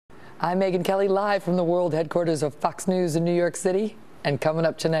I'm Megyn Kelly, live from the world headquarters of Fox News in New York City, and coming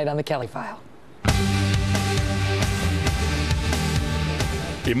up tonight on the Kelly File.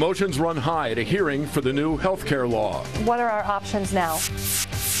 Emotions run high at a hearing for the new health care law. What are our options now?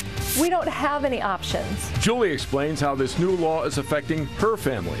 We don't have any options. Julie explains how this new law is affecting her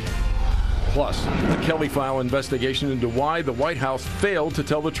family. Plus, the Kelly File investigation into why the White House failed to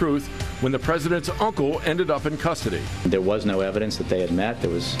tell the truth when the president's uncle ended up in custody. There was no evidence that they had met. There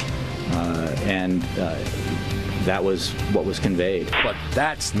was, that was what was conveyed. But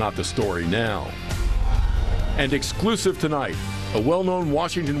that's not the story now. And exclusive tonight, a well-known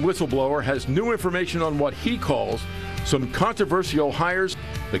Washington whistleblower has new information on what he calls some controversial hires.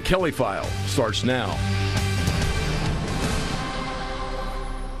 The Kelly File starts now.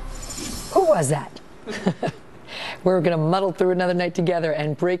 Who was that? We're going to muddle through another night together,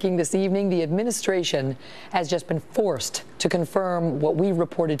 and breaking this evening, the administration has just been forced to confirm what we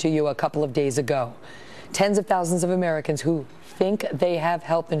reported to you a couple of days ago. Tens of thousands of Americans who think they have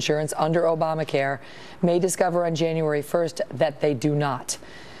health insurance under Obamacare may discover on January 1st that they do not.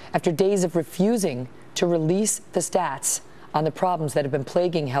 After days of refusing to release the stats on the problems that have been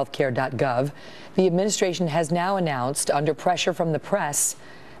plaguing healthcare.gov, the administration has now announced, under pressure from the press,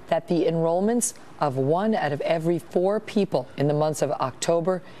 that the enrollments of 1 out of every 4 people in the months of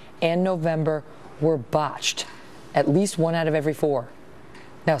October and November were botched. At least 1 out of every 4.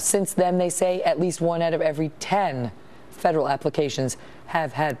 Now, since then, they say at least 1 out of every 10 federal applications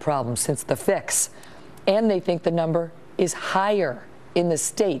have had problems since the fix. And they think the number is higher in the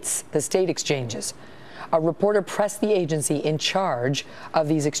states, the state exchanges. A reporter pressed the agency in charge of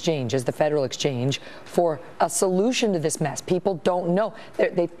these exchanges, the federal exchange, for a solution to this mess. People don't know.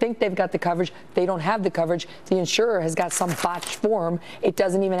 They think they've got the coverage. They don't have the coverage. The insurer has got some botched form. It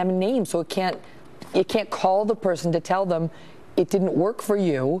doesn't even have a name, so it can't call the person to tell them it didn't work for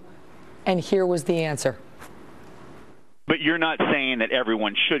you, and here was the answer. But you're not saying that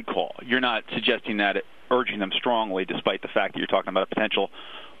everyone should call. You're not suggesting that, urging them strongly, despite the fact that you're talking about a potential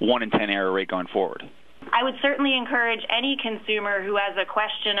 1 in 10 error rate going forward. I would certainly encourage any consumer who has a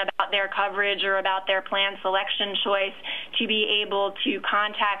question about their coverage or about their plan selection choice to be able to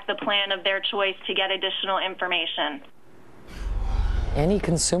contact the plan of their choice to get additional information. Any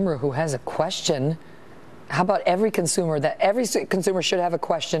consumer who has a question? How about every consumer? That every consumer should have a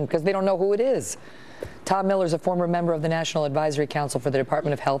question because they don't know who it is. Tom Miller is a former member of the National Advisory Council for the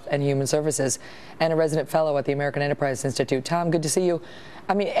Department of Health and Human Services and a resident fellow at the American Enterprise Institute. Tom, good to see you.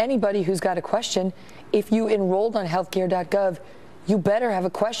 I mean, anybody who's got a question, if you enrolled on healthcare.gov, you better have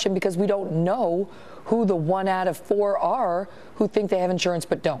a question because we don't know who the 1 out of 4 are who think they have insurance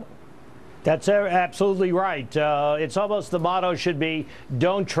but don't. That's absolutely right. It's almost the motto should be,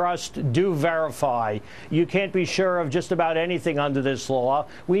 don't trust, do verify. You can't be sure of just about anything under this law.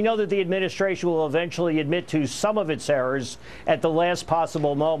 We know that the administration will eventually admit to some of its errors at the last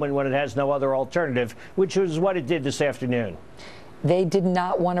possible moment when it has no other alternative, which is what it did this afternoon. They did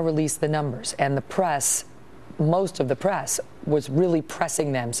not want to release the numbers, and the press, most of the press, was really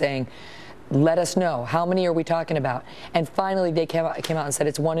pressing them, saying, let us know. How many are we talking about? And finally, they came out and said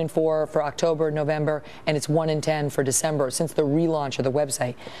it's 1 in 4 for October, November, and it's 1 in 10 for December since the relaunch of the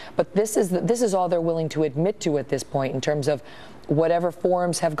website. But this is all they're willing to admit to at this point in terms of whatever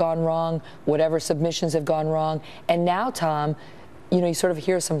forms have gone wrong, whatever submissions have gone wrong. And now, Tom, you sort of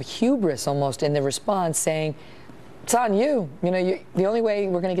hear some hubris almost in the response saying, it's on you. The only way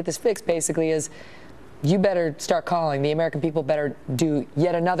we're going to get this fixed basically is you better start calling. The American people better do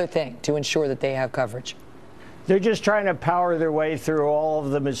yet another thing to ensure that they have coverage. They're just trying to power their way through all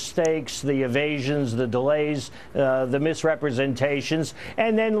of the mistakes, the evasions, the delays, the misrepresentations,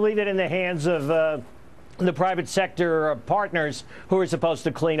 and then leave it in the hands of the private sector partners who are supposed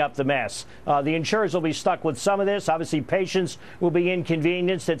to clean up the mess. The insurers will be stuck with some of this. Obviously, patients will be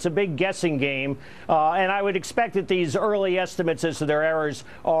inconvenienced. It's a big guessing game. And I would expect that these early estimates as to their errors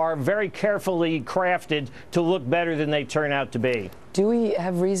are very carefully crafted to look better than they turn out to be. Do we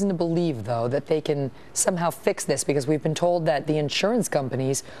have reason to believe, though, that they can somehow fix this? Because we've been told that the insurance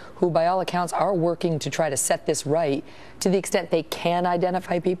companies, who by all accounts are working to try to set this right, to the extent they can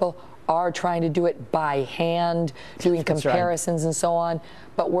identify people, are trying to do it by hand, doing comparisons and so on.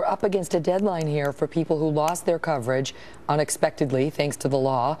 But we're up against a deadline here for people who lost their coverage unexpectedly, thanks to the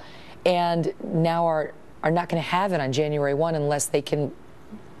law, and now are not going to have it on January 1 unless they can,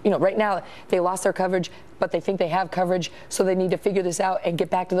 right now they lost their coverage, but they think they have coverage, so they need to figure this out and get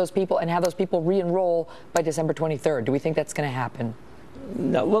back to those people and have those people re-enroll by December 23rd. Do we think that's going to happen?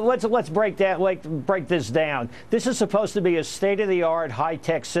 No, well, let's break this down. This is supposed to be a state-of-the-art,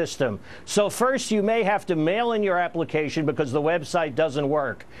 high-tech system. So first, you may have to mail in your application because the website doesn't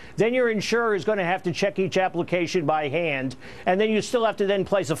work. Then your insurer is going to have to check each application by hand, and then you still have to then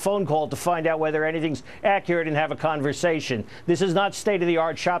place a phone call to find out whether anything's accurate and have a conversation. This is not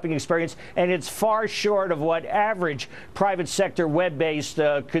state-of-the-art shopping experience, and it's far short of what average private sector web-based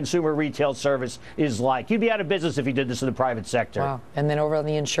consumer retail service is like. You'd be out of business if you did this in the private sector. Wow. And then over on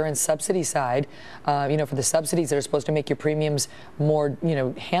the insurance subsidy side, for the subsidies that are supposed to make your premiums more,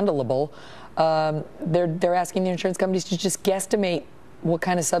 handleable, they're asking the insurance companies to just guesstimate what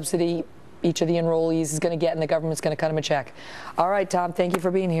kind of subsidy each of the enrollees is going to get, and the government's going to cut them a check. All right, Tom, thank you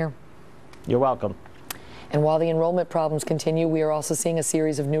for being here. You're welcome. And while the enrollment problems continue, we are also seeing a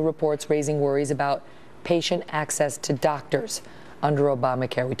series of new reports raising worries about patient access to doctors under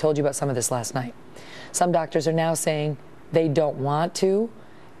Obamacare. We told you about some of this last night. Some doctors are now saying they don't want to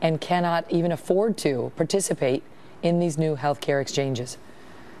and cannot even afford to participate in these new healthcare exchanges.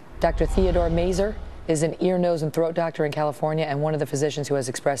 Dr. Theodore Mazer is an ear, nose, and throat doctor in California and one of the physicians who has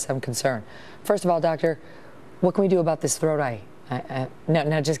expressed some concern. First of all, doctor, what can we do about this throat eye?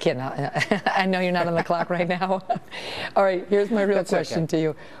 No, just kidding. I know you're not on the clock right now. All right, here's my real question to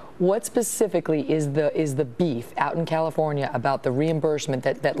you. What specifically is the beef out in California about the reimbursement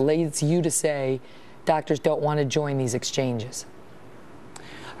that leads you to say doctors don't want to join these exchanges?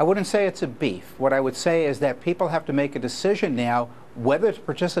 I wouldn't say it's a beef. What I would say is that people have to make a decision now whether to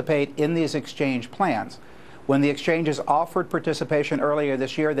participate in these exchange plans. When the exchanges offered participation earlier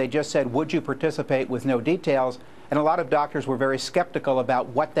this year, they just said, would you participate, with no details? And a lot of doctors were very skeptical about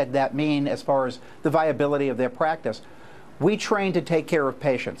what that mean as far as the viability of their practice. We train to take care of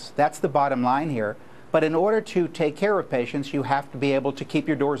patients. That's the bottom line here. But in order to take care of patients, you have to be able to keep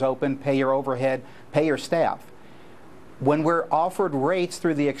your doors open, pay your overhead, pay your staff. When we're offered rates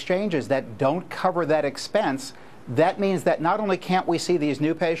through the exchanges that don't cover that expense, that means that not only can't we see these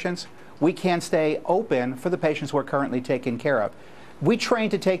new patients, we can't stay open for the patients we're currently taking care of. We train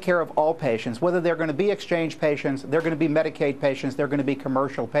to take care of all patients, whether they're going to be exchange patients, they're going to be Medicaid patients, they're going to be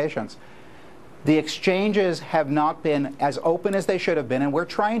commercial patients. The exchanges have not been as open as they should have been, and we're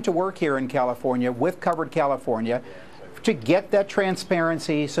trying to work here in California with Covered California to get that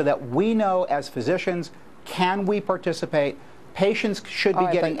transparency so that we know as physicians, can we participate? Patients should be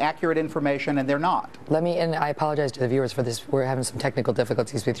getting accurate information, and they're not. And I apologize to the viewers for this. We're having some technical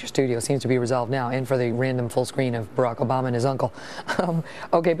difficulties with your studio. It seems to be resolved now, and for the random full screen of Barack Obama and his uncle.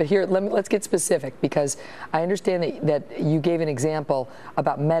 Okay, but here, let's get specific, because I understand that you gave an example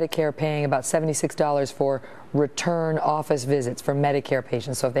about Medicare paying about $76 for return office visits for Medicare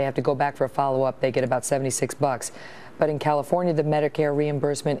patients. So if they have to go back for a follow-up, they get about $76. But in California, the Medicare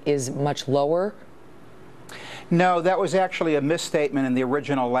reimbursement is much lower. No, that was actually a misstatement in the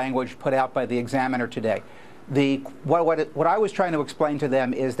original language put out by the examiner today. What I was trying to explain to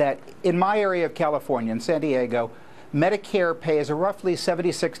them is that in my area of California, in San Diego, Medicare pays roughly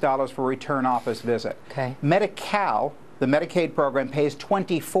 $76 for a return office visit. Okay. Medi-Cal, the Medicaid program, pays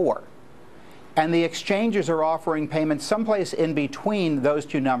 $24. And the exchanges are offering payments someplace in between those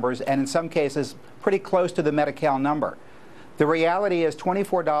two numbers, and in some cases pretty close to the Medi-Cal number. The reality is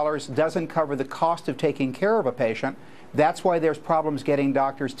 $24 doesn't cover the cost of taking care of a patient. That's why there's problems getting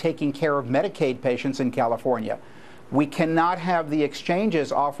doctors taking care of Medicaid patients in California. We cannot have the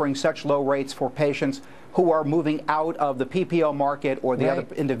exchanges offering such low rates for patients who are moving out of the PPO market or the other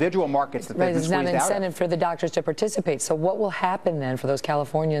individual markets that they've been squeezed out of. There's not an incentive for the doctors to participate. So what will happen then for those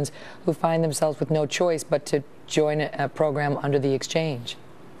Californians who find themselves with no choice but to join a program under the exchange?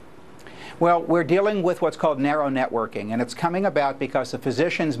 Well, we're dealing with what's called narrow networking, and it's coming about because the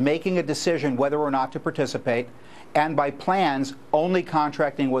physician's making a decision whether or not to participate, and by plans only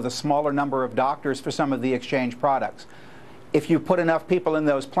contracting with a smaller number of doctors for some of the exchange products. If you put enough people in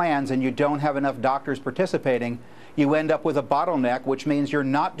those plans and you don't have enough doctors participating, you end up with a bottleneck, which means you're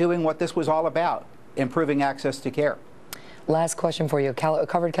not doing what this was all about, improving access to care. Last question for you.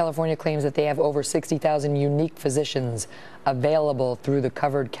 Covered California claims that they have over 60,000 unique physicians available through the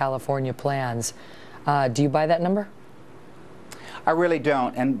Covered California plans. Do you buy that number? I really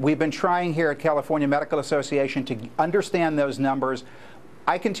don't. And we've been trying here at California Medical Association to understand those numbers.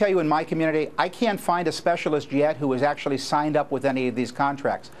 I can tell you in my community, I can't find a specialist yet who has actually signed up with any of these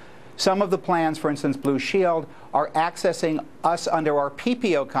contracts. Some of the plans, for instance, Blue Shield, are accessing us under our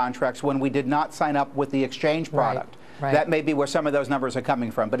PPO contracts when we did not sign up with the exchange product. Right. That may be where some of those numbers are coming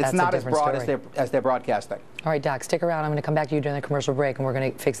from, but it's not as broad as they're broadcasting. All right, Doc, stick around. I'm going to come back to you during the commercial break, and we're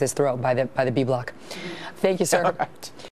going to fix this throat by the B block. Thank you, sir. All right.